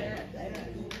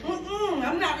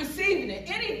 I'm not receiving it.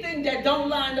 Anything that don't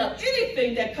line up,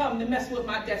 anything that come to mess with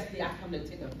my destiny, I come to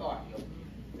take authority over.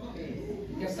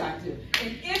 Yes, I do.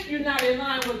 And if you're not in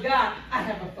line with God, I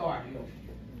have authority over you.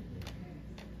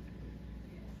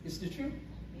 It's the truth.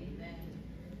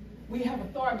 We have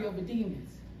authority over demons.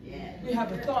 We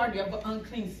have authority over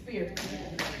unclean spirits.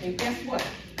 And guess what?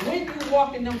 When you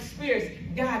walk in those spirits,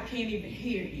 God can't even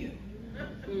hear you.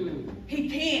 He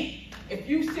can't. If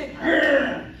you sit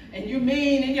and you're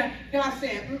mean and God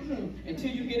saying, until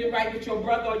you get it right with your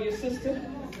brother or your sister,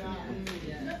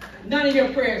 none of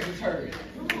your prayers is heard.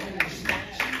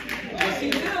 Yes,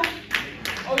 he do.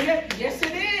 Oh, yes,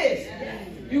 it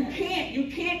is. You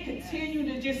can't continue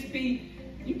to just be,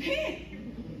 you can't.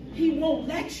 He won't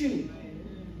let you.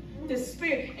 The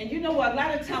spirit, and you know what, a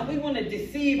lot of times we want to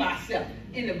deceive ourselves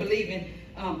into believing,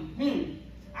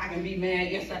 I can be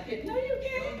mad, yes I can. No, you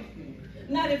can't.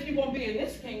 Not if you're going to be in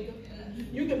this kingdom.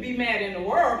 You can be mad in the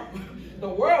world. The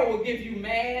world will give you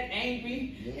mad, angry,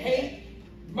 hate,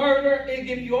 murder. It'll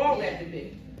give you all that to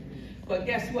be. But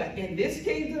guess what? In this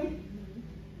kingdom,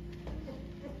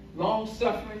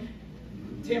 long-suffering,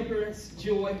 temperance,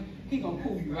 joy, he's going to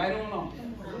pull you right on off.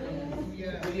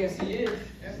 But yes, he is.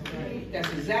 That's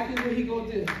exactly what he's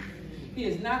going to do. He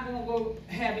is not going to go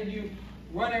having you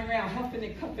running around huffing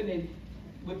and cuffing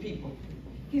with people.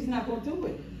 He's not going to do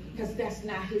it because that's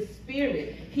not his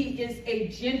spirit. He is a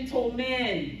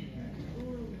gentleman.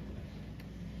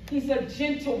 He's a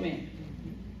gentleman.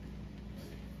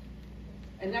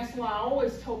 And that's why I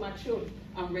always told my children,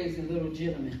 I'm raising little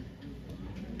gentlemen.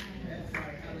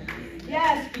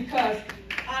 Yes, because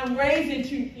I'm raising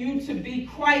you to be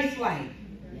Christ-like.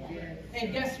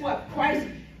 And guess what? Christ,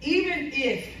 even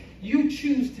if you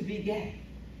choose to be gay,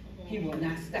 he will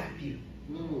not stop you.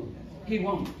 He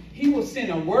won't. He will send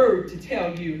a word to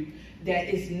tell you that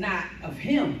it's not of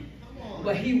him.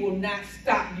 But he will not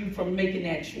stop you from making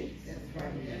that choice.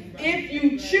 If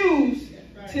you choose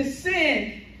to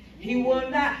sin, he will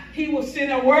not. He will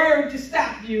send a word to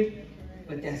stop you.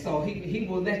 But that's all. He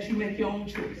will let you make your own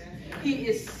choice. He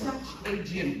is such a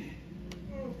gentleman.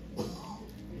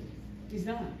 He's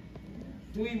not.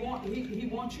 Do he want? He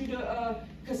wants you to.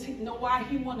 Because you know why?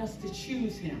 He wants us to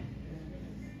choose him.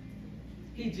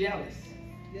 He's jealous.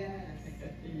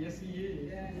 Yes, he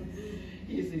is.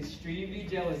 He is extremely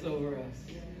jealous over us.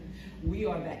 We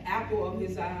are the apple of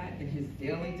his eye and his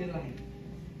daily delight.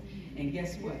 And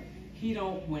guess what? He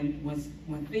don't.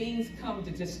 When things come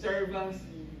to disturb us,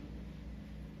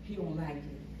 he don't like it.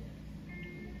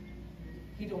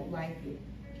 He don't like it.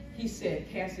 He said,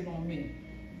 cast it on me.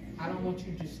 I don't want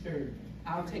you disturbed.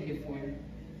 I'll take it for you.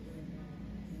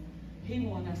 He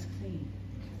wants us clean.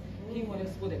 He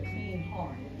wants us with a clean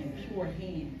heart and pure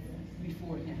hands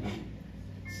before him.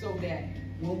 So that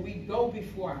when we go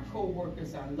before our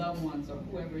co-workers, our loved ones, or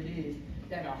whoever it is,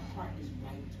 that our heart is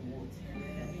right towards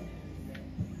him.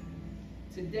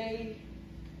 Today,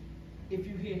 if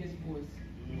you hear his voice,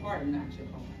 harden not your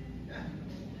heart.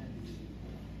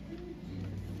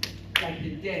 Like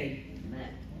the day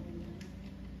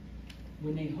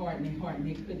when they hardened their heart and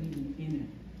they couldn't even enter.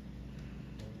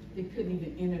 They couldn't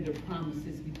even enter the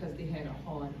promises because they had a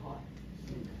hard heart.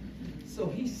 So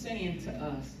he's saying to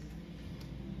us,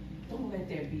 don't let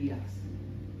that be us.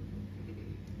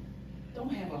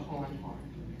 Don't have a hard heart.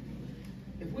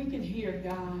 If we can hear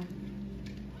God,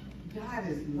 God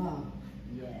is love.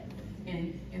 Yes.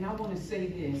 And I want to say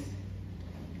this.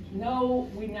 No,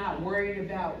 we're not worried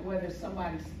about whether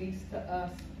somebody speaks to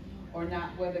us or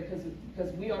not, whether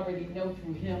because we already know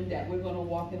through him that we're going to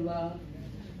walk in love.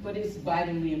 But it's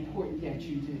vitally important that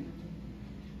you do.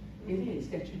 It is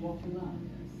that you walk in love.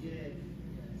 Yes.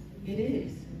 It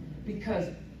is. Because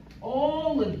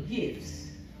all the gifts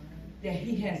that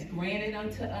he has granted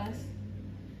unto us,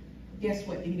 guess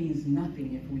what? It means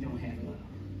nothing if we don't have love.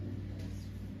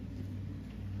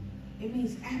 It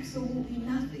means absolutely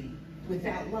nothing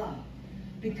without love.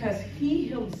 Because he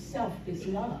himself is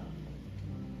love.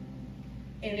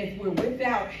 And if we're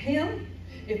without him,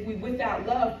 if we're without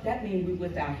love, that means we're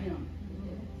without him.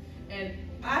 And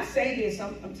I say this,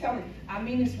 I'm telling you, I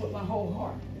mean this with my whole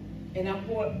heart. And I'm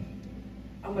going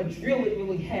to drill it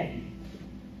really heavy.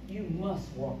 You must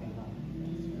walk in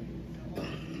love.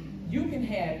 You can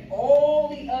have all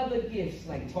the other gifts,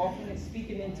 like talking and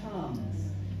speaking in tongues,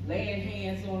 laying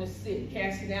hands on the sick,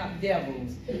 casting out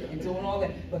devils, and doing all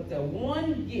that. But the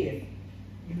one gift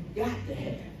you got to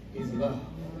have is love.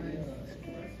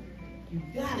 You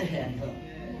got to have love.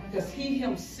 Because he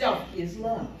himself is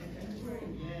love.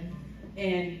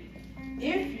 And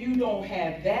if you don't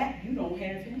have that, you don't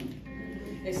have him.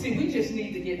 And see, we just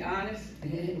need to get honest.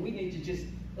 We need to just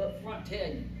up front tell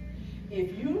you.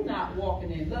 If you're not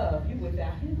walking in love, you're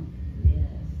without him. Yes.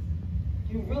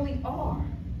 You really are.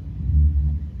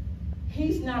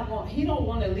 He don't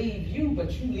want to leave you,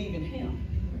 but you leaving him.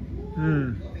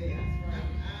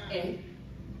 And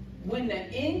when the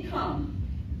end comes,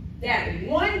 that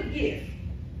one gift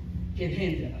can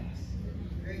hinder us.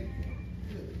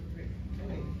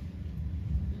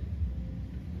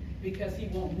 Because he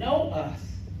won't know us.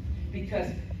 Because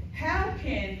how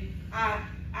can I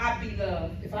be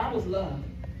loved? If I was loved,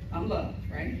 I'm loved,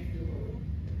 right?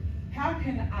 How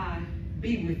can I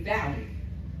be without it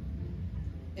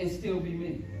and still be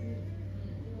me?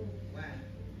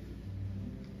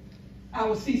 I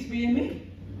will cease being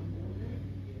me.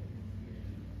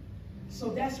 So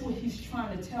that's what he's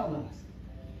trying to tell us.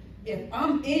 If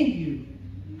I'm in you,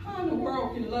 how in the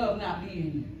world can love not be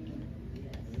in you?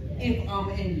 If I'm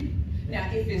in you. Now,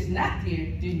 if it's not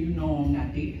there, then you know I'm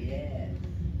not there. Yes.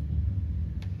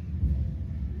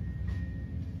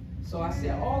 So I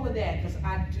said all of that because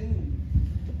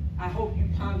I hope you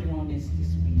ponder on this week.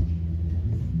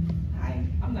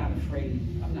 I'm not afraid.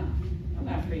 I'm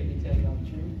not afraid to tell y'all the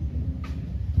truth.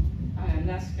 I am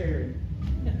not scared.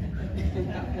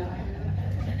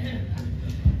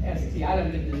 ST, I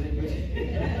don't live deliberate.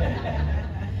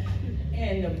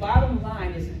 And the bottom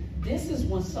line is, this is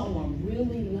when someone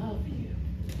really loves you.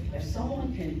 If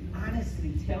someone can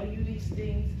honestly tell you these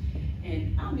things,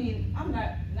 and I mean, I'm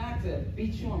not to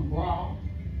beat you and brawl,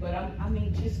 but I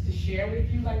mean just to share with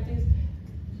you like this,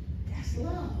 that's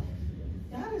love.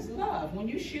 God is love. When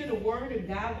you share the word of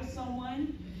God with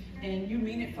someone and you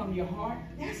mean it from your heart,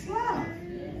 that's love.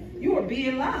 You are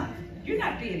being loved. You're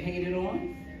not being hated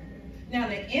on. Now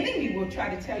the enemy will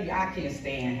try to tell you, I can't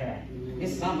stand her.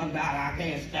 It's something about I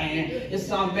can't stand. It's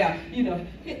something about,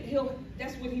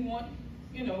 that's what he wants,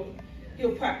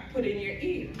 he'll put in your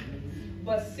ear.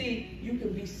 But see, you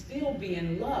can be still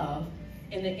being loved,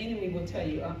 and the enemy will tell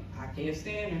you, I can't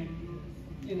stand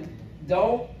her.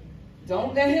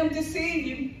 Don't let him deceive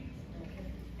you.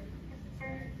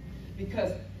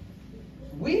 Because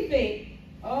we think,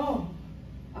 oh,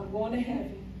 I'm going to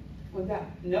heaven. Well, God,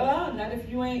 no, not if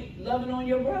you ain't loving on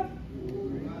your brother.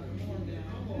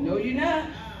 No, you're not.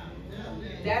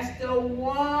 That's the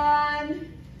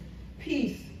one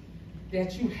piece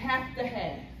that you have to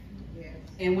have. Yes.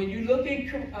 And when you look in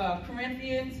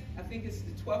Corinthians, I think it's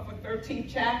the 12th or 13th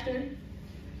chapter,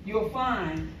 you'll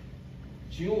find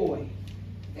joy.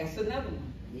 That's another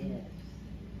one. Yes.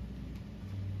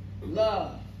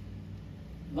 Love,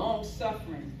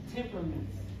 long-suffering,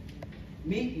 temperance,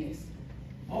 meekness.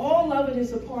 All of it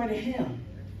is a part of him.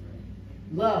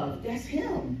 Love, that's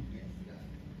him.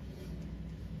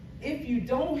 If you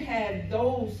don't have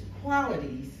those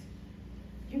qualities,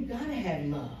 you gotta have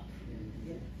love.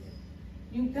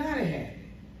 You gotta have it.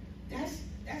 That's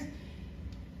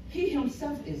he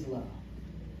himself is love.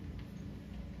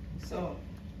 So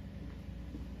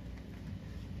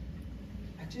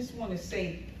I just want to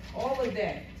say all of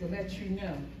that to let you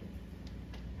know.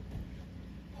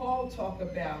 Paul talked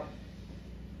about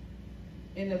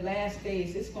in the last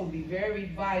days, it's going to be very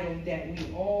vital that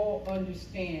we all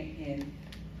understand and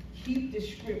keep the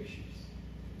scriptures,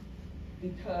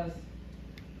 because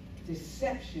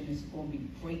deception is going to be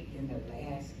great in the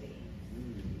last days.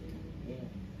 Yeah.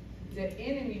 The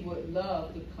enemy would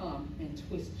love to come and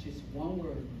twist just one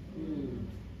word.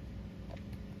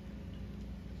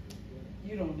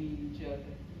 You don't need each other.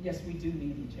 Yes, we do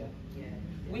need each other. Yeah.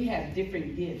 We have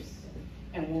different gifts.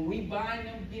 And when we bind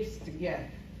them gifts together,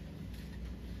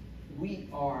 we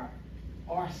are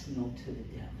arsenal to the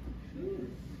devil.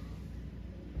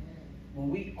 When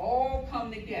we all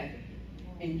come together,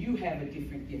 and you have a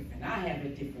different gift, and I have a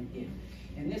different gift,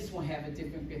 and this one have a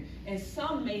different gift, and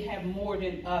some may have more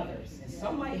than others, and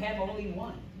some might have only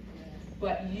one,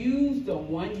 but use the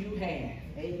one you have.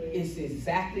 It's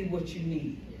exactly what you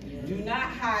need. Do not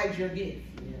hide your gift.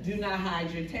 Do not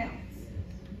hide your talents.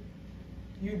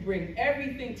 You bring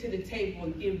everything to the table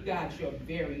and give God your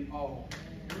very all.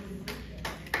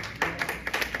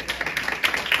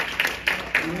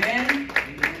 Amen?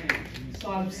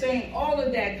 So I'm saying all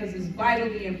of that because it's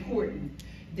vitally important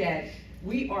that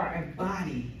we are a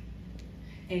body.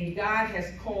 And God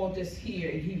has called us here,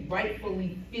 and he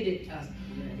rightfully fitted us.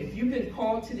 If you've been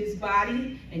called to this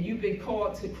body, and you've been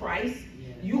called to Christ,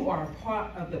 you are a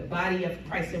part of the body of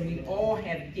Christ, and we all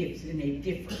have gifts, and they're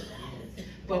different.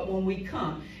 But when we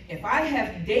come, if I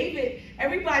have David,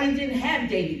 everybody didn't have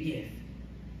David gift.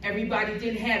 Everybody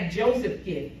didn't have Joseph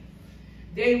gift.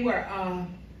 They were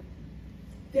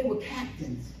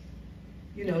captains.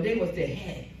 You know, they was the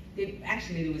head.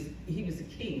 He was a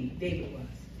king, David was.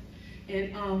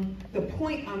 And the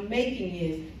point I'm making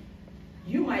is,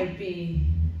 you might be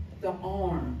the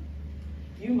arm,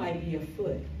 you might be a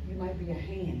foot, you might be a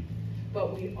hand,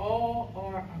 but we all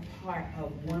are a part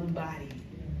of one body.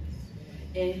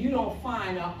 And you don't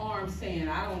find an arm saying,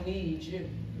 I don't need you.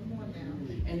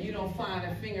 And you don't find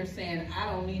a finger saying,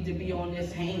 I don't need to be on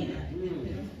this hand.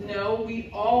 No, we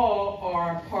all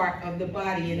are a part of the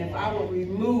body. And if I would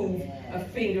remove a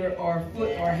finger or a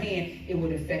foot or a hand, it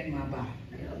would affect my body.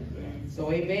 So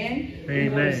amen?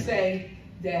 Amen. I want to say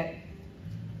that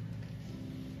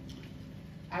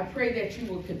I pray that you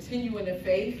will continue in the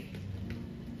faith.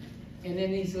 And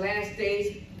in these last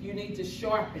days, you need to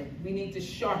sharpen. We need to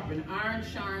sharpen. Iron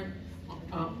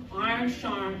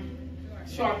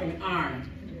sharpen iron.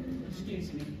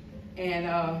 Excuse me.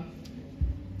 And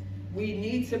we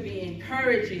need to be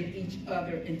encouraging each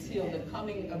other until the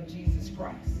coming of Jesus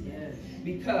Christ. Yes.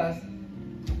 Because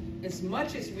as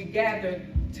much as we gather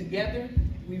together,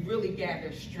 we really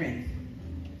gather strength.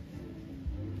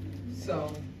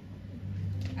 So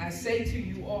I say to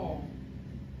you all,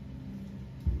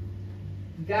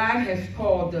 God has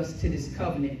called us to this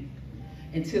covenant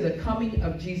and to the coming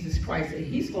of Jesus Christ, and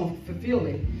he's going to fulfill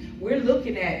it. We're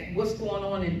looking at what's going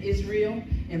on in Israel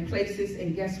and places,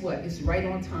 and guess what? It's right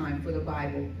on time for the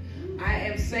Bible. I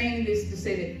am saying this to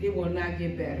say that it will not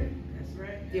get better. That's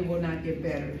right. It will not get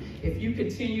better. If you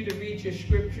continue to read your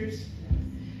scriptures,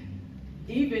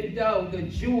 even though the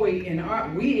joy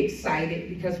in we excited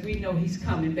because we know he's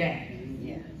coming back.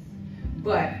 Yes.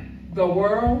 But the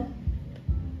world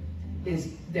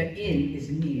the end is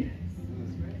near.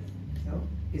 So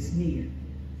it's near.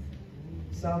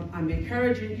 So I'm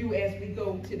encouraging you as we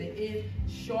go to the end,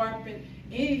 sharpen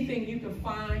anything you can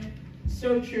find,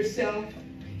 search yourself,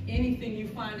 anything you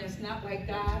find that's not like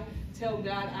God, tell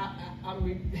God,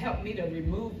 help me to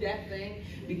remove that thing,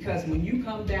 because when you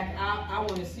come back, I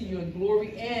want to see you in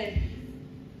glory,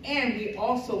 and we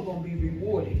also going to be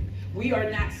rewarded. We are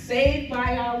not saved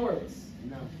by our works,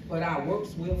 but our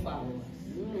works will follow us.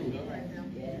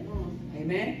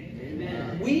 Amen?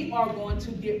 Amen. We are going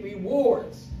to get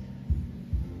rewards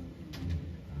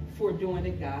for doing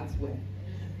it God's way.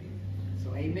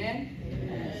 So amen?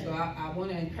 Amen. So I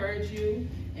want to encourage you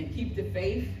and keep the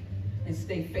faith and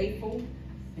stay faithful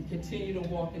and continue to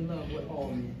walk in love with all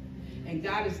men. And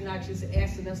God is not just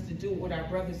asking us to do it with our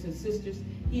brothers and sisters,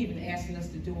 he even asking us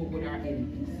to do it with our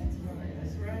enemies.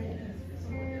 That's right.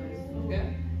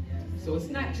 Okay? So it's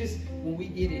not just when we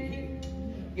get in here.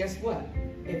 Guess what?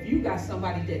 If you got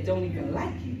somebody that don't even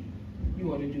like you,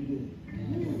 you ought to do good.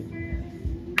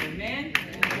 Amen?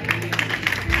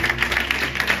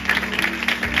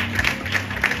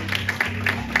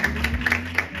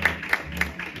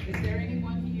 Is there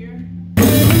anyone here?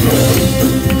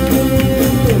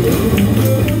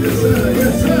 Yes, sir.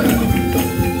 Yes, sir.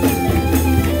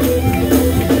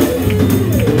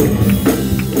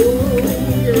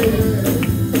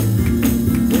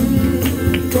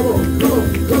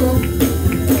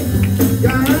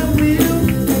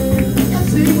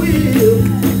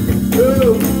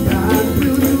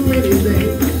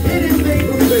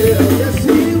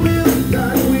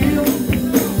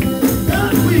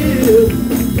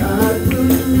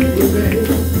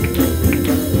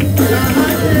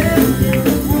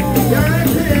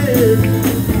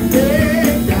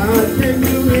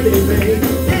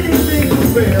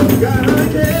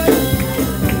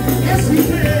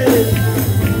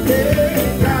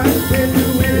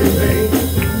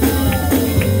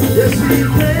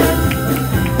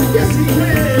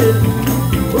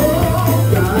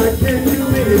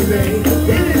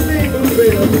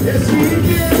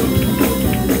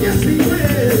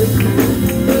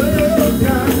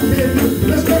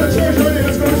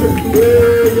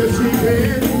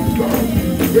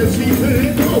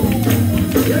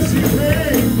 Yes, he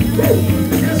can.